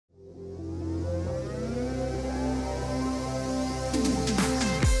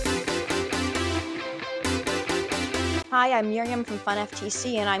Hi, I'm Miriam from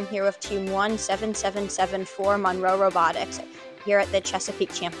FunFTC, and I'm here with Team 17774 Monroe Robotics here at the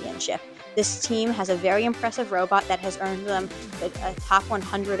Chesapeake Championship. This team has a very impressive robot that has earned them a top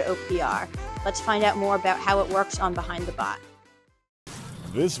 100 OPR. Let's find out more about how it works on Behind the Bot.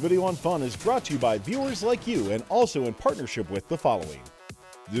 This video on fun is brought to you by viewers like you and also in partnership with the following.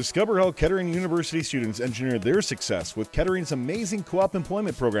 Discover how Kettering University students engineer their success with Kettering's amazing co-op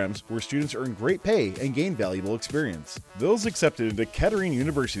employment programs where students earn great pay and gain valuable experience. Those accepted into Kettering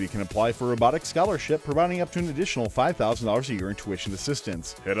University can apply for a robotics scholarship providing up to an additional $5,000 a year in tuition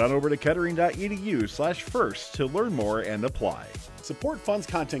assistance. Head on over to kettering.edu/first to learn more and apply. Support Fun's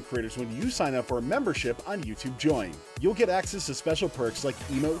content creators when you sign up for a membership on YouTube Join. You'll get access to special perks like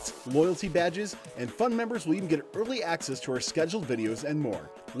emotes, loyalty badges, and Fun members will even get early access to our scheduled videos and more.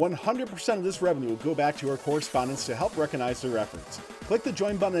 100% of this revenue will go back to our correspondents to help recognize their efforts. Click the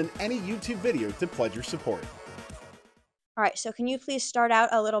join button in any YouTube video to pledge your support. All right, so can you please start out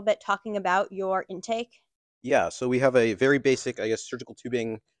a little bit talking about your intake? Yeah, so we have a very basic, surgical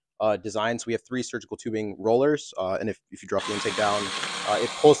tubing design. So we have 3 surgical tubing rollers, and if you drop the intake down, it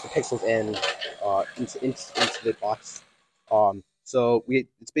pulls the pixels into the box.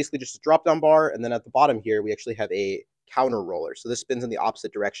 It's basically just a drop-down bar, and then at the bottom here, we actually have a counter roller. So this spins in the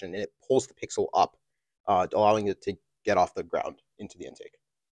opposite direction, and it pulls the pixel up, allowing it to get off the ground into the intake.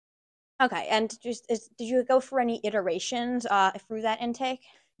 Okay, and did you go for any iterations through that intake?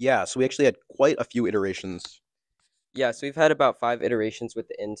 Yeah, so we actually had quite a few iterations. Yeah, so we've had about 5 iterations with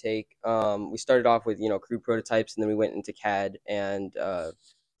the intake. We started off with, crude prototypes, and then we went into CAD and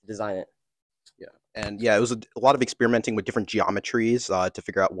design it. Yeah, it was a lot of experimenting with different geometries to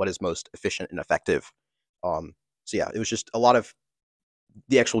figure out what is most efficient and effective. So yeah, it was just a lot of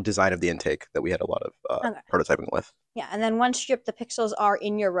the actual design of the intake that we had a lot of prototyping with. Yeah, and then once the pixels are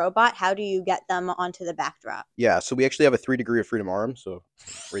in your robot, how do you get them onto the backdrop? Yeah, so we actually have a 3-degree of freedom arm, so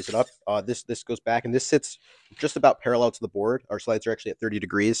raise it up. This goes back, and this sits just about parallel to the board. Our slides are actually at 30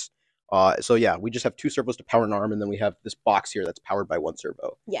 degrees. So yeah, we just have 2 servos to power an arm, and then we have this box here that's powered by 1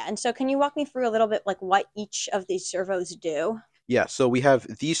 servo. Yeah, and so can you walk me through a little bit like what each of these servos do? Yeah, so we have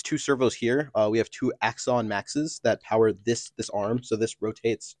these 2 servos here. We have 2 Axon Maxes that power this arm, so this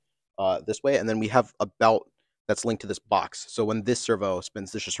rotates this way, and then we have a belt that's linked to this box. So when this servo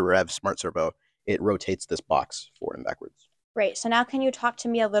spins, this is just a Rev Smart Servo, it rotates this box forward and backwards. Great. So now can you talk to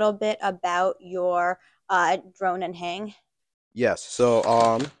me a little bit about your drone and hang? Yes,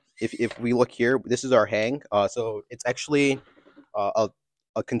 so if we look here, this is our hang. So it's actually a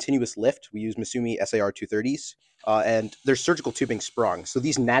continuous lift. We use Misumi SAR 230s, and there's surgical tubing sprung. So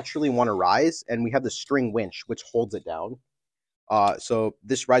these naturally want to rise, and we have the string winch, which holds it down. So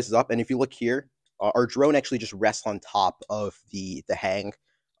this rises up, and if you look here, our drone actually just rests on top of the hang.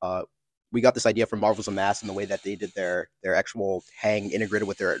 We got this idea from Marvels of Mass and the way that they did their actual hang integrated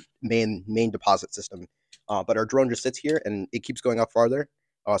with their main deposit system. But our drone just sits here, and it keeps going up farther.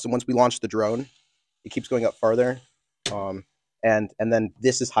 So once we launch the drone, it keeps going up farther. And then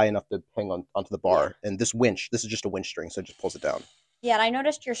this is high enough to hang onto the bar. And this is just a winch string, so it just pulls it down. Yeah, and I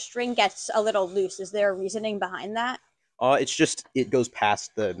noticed your string gets a little loose. Is there a reasoning behind that? It's just, it goes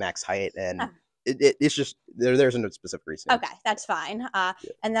past the max height, and it's just, there's no specific reason. Okay, that's fine.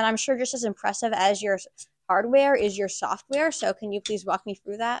 And then I'm sure just as impressive as your hardware is your software. So can you please walk me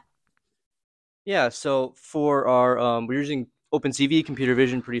through that? Yeah, so for our, we're using OpenCV, computer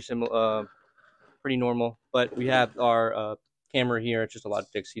vision, pretty similar, pretty normal. But we have our camera here. It's just a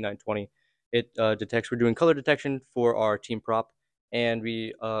Logitech C920. It detects, we're doing color detection for our team prop. And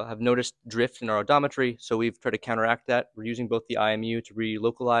we have noticed drift in our odometry, so we've tried to counteract that. We're using both the IMU to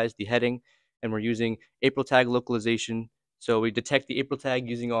relocalize the heading, and we're using April tag localization. So we detect the April tag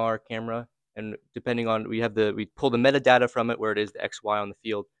using our camera, and depending on, we pull the metadata from it, where it is the XY on the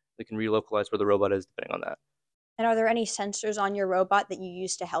field. We can relocalize where the robot is depending on that. And are there any sensors on your robot that you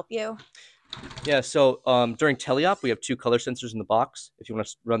use to help you? Yeah, so during teleop, we have 2 color sensors in the box. If you want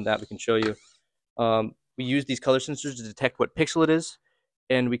to run that, we can show you. We use these color sensors to detect what pixel it is,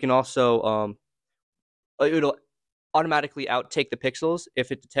 and we can also, it'll automatically outtake the pixels.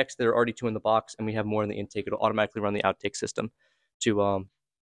 If it detects there are already 2 in the box and we have more in the intake, it'll automatically run the outtake system to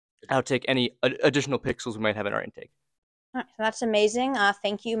outtake any additional pixels we might have in our intake. All right, so that's amazing.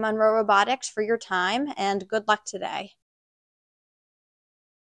 Thank you, Monroe Robotics, for your time, and good luck today.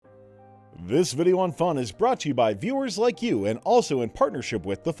 This video on fun is brought to you by viewers like you and also in partnership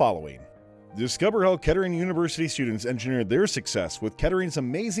with the following. Discover how Kettering University students engineer their success with Kettering's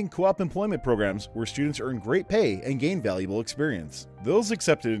amazing co-op employment programs where students earn great pay and gain valuable experience. Those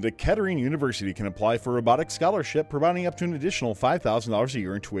accepted into Kettering University can apply for a robotics scholarship, providing up to an additional $5,000 a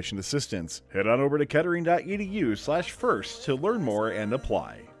year in tuition assistance. Head on over to kettering.edu/first to learn more and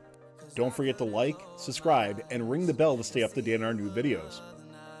apply. Don't forget to like, subscribe, and ring the bell to stay up to date on our new videos.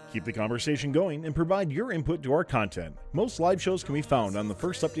 Keep the conversation going and provide your input to our content. Most live shows can be found on the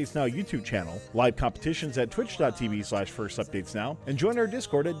First Updates Now YouTube channel, live competitions at twitch.tv/firstupdatesnow, and join our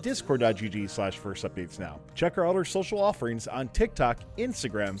Discord at discord.gg/firstupdatesnow. Check our other social offerings on TikTok,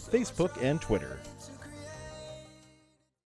 Instagram, Facebook, and Twitter.